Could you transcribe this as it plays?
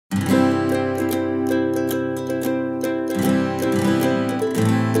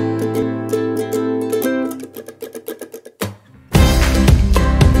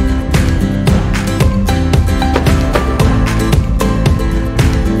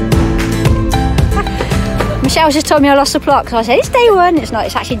Michelle's just told me I lost the plot because I said it's day 1. It's not,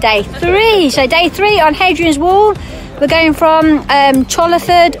 it's actually day 3. So day 3 on HADRIANS Wall. We're going from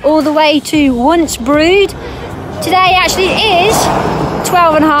Chollerford all the way to once Brewed. Today actually is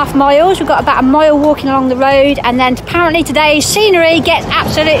 12.5 miles. We've got about a mile walking along the road, and then apparently today's scenery gets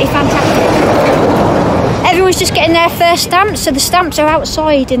absolutely fantastic. Everyone's just getting their first stamps, so the stamps are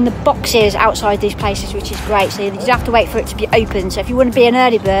outside in the boxes outside these places, which is great. So you just have to wait for it to be open. So if you want to be an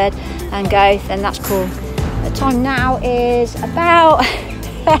early bird and go, then that's cool. The time now is about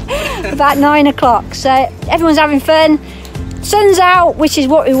about 9 o'clock, so everyone's having fun. Sun's out, which is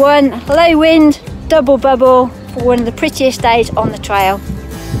what we want. Low wind, double bubble for one of the prettiest days on the trail.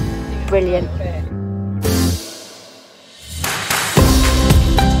 Brilliant.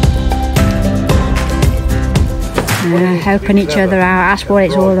 Helping each other out, that's what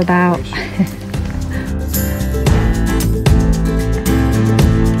it's all about.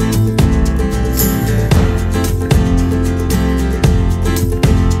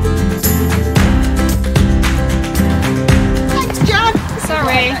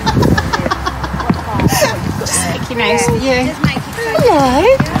 Yeah. Hello.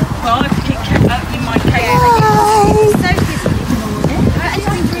 Well, if you keep opening my cake.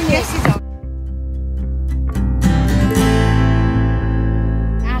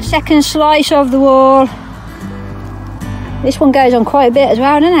 Our second slice of the wall. This one goes on quite a bit as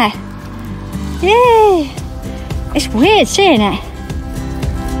well, doesn't it? Yay! It's weird seeing it.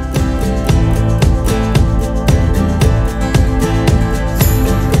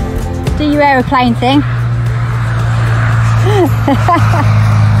 Do your aeroplane thing.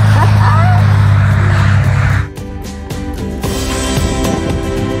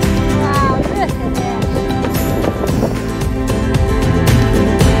 Wow, look at this.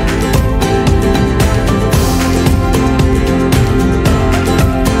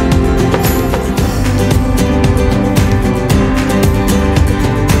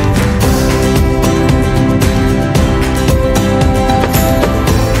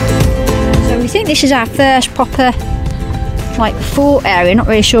 So we think this is our first proper like fort area. Not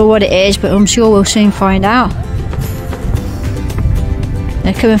really sure what it is, but I'm sure we'll soon find out.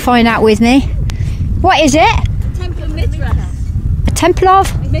 Now come and find out with me. What is it? Temple of Mithras. A temple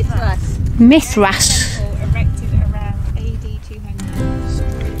of? Mithras. Mithras. Erected around AD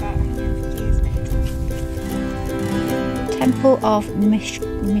 200. About 150 years ago. Temple of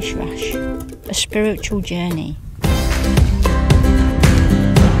Mithras. A spiritual journey.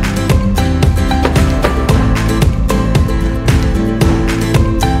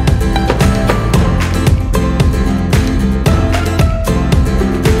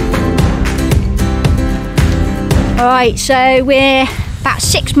 Alright, so we're about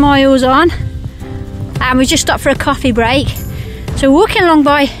 6 miles on and we just stopped for a coffee break. So walking along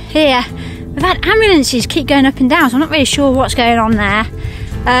by here, we've had ambulances keep going up and down, so I'm not really sure what's going on there.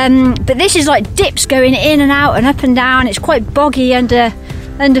 But this is like dips going in and out and up and down. It's quite boggy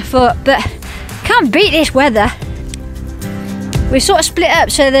underfoot, but can't beat this weather. We've sort of split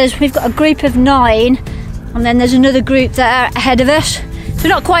up, so we've got a group of 9 and then there's another group that are ahead of us. So we're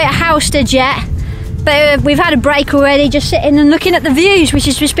not quite at Halstead yet. But we've had a break already, just sitting and looking at the views, which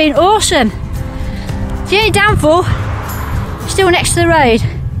has just been awesome. The only downfall, still next to the road.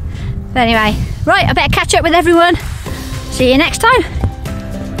 But anyway, right, I better catch up with everyone. See you next time.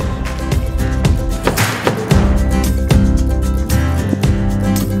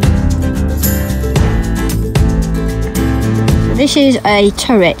 So this is a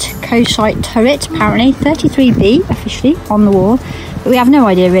turret, co-site turret, apparently 33B officially on the wall. But we have no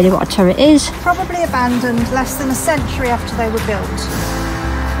idea really what a turret is. Probably abandoned less than a century after they were built.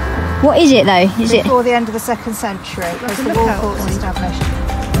 What is it though? Is it before the end of the 2nd century was the wall forts established.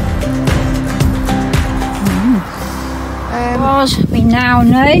 We now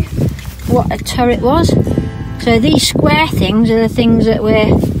know what a turret was. So these square things are the things that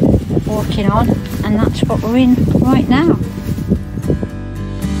we're walking on, and that's what we're in right now.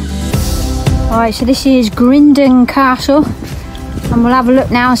 Alright, so this is Grindon Castle. And we'll have a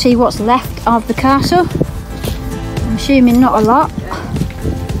look now and see what's left of the castle. I'm assuming not a lot.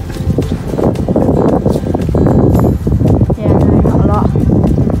 Yeah, no, not a lot.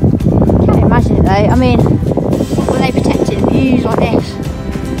 Can't imagine it though. I mean, were they protecting views like this?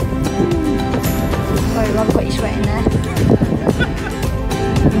 Sorry, Rob, I've got you sweating there.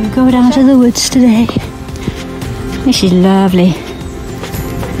 We'll go down to the woods today. This is lovely.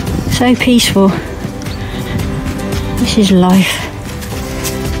 So peaceful. This is life.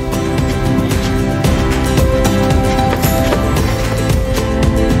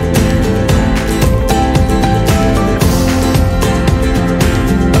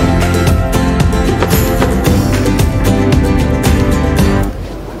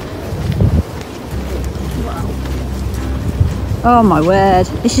 Oh my word.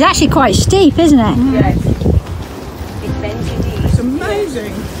 This is actually quite steep, isn't it? Yes. It's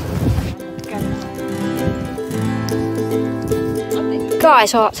amazing.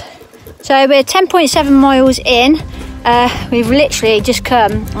 Guys, hot. So we're 10.7 miles in. We've literally just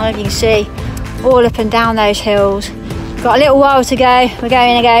come, as you can see, all up and down those hills. Got a little while to go. We're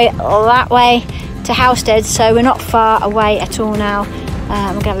going to go that way to Halstead, so we're not far away at all now.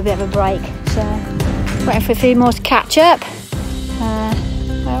 We're going to have a bit of a break. So waiting for a few more to catch up.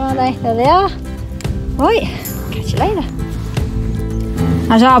 Where are they? There they are. Right, catch you later.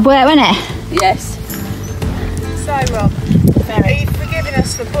 That's hard work, wasn't it? Yes. So Rob, are you forgiving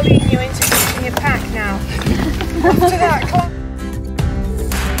us for bullying you into keeping your pack now? After that, come on.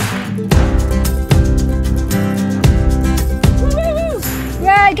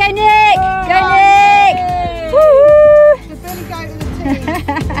 Right, go Nick! Go Nick! The Billy Goat of the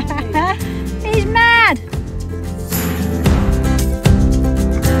team. He's mad!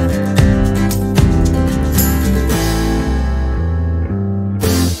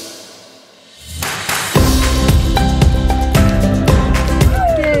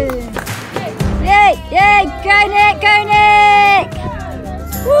 Yay! Go Nick! Go Nick!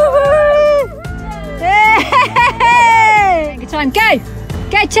 Woohoo! Hey! Good time, go!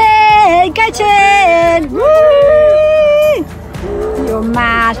 Go Tin! Go Tin! Woo! You're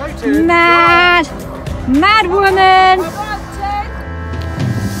mad! Mad! Mad woman!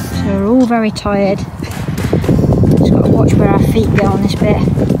 So we're all very tired. Just got to watch where our feet go on this bit.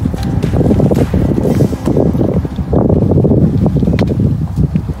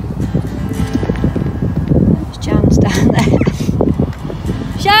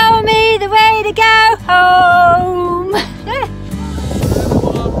 Show me the way to go home.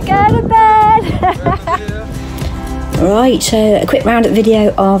 Go to bed. Right, so a quick roundup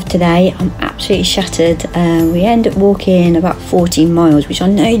video of today. I'm absolutely shattered. We end up walking about 14 miles, which I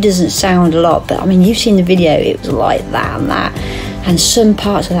know doesn't sound a lot, but I mean, you've seen the video, it was like that and that. And some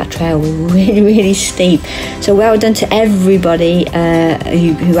parts of that trail were really, really steep. So well done to everybody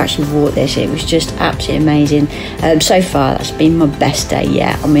who actually walked this. It was just absolutely amazing. So far, that's been my best day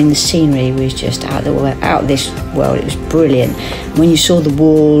yet. I mean, the scenery was just out of this world. It was brilliant. When you saw the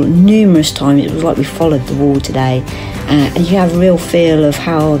wall numerous times, it was like we followed the wall today. And you have a real feel of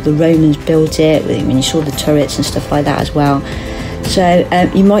how the Romans built it, when you saw the turrets and stuff like that as well. So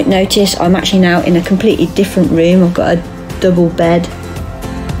you might notice I'm actually now in a completely different room. I've got a double bed.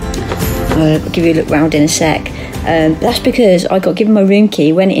 I'll give you a look round in a sec. That's because I got given my room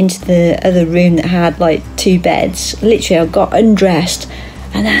key, went into the other room that had like 2 beds. Literally, I got undressed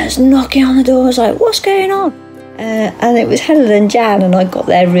and I was knocking on the door. I was like, what's going on? And it was Helen and Jan, and I got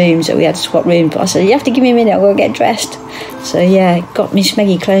their room, so we had to swap rooms. But I said, you have to give me a minute, I'll go get dressed. So yeah, got my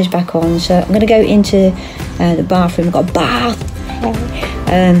smeggy clothes back on. So I'm going to go into the bathroom. I've got a bath.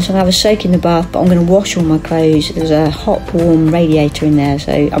 So I'm going to have a soak in the bath, but I'm going to wash all my clothes. There's a hot, warm radiator in there,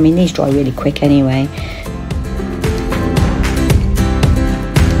 so I mean, these dry really quick anyway.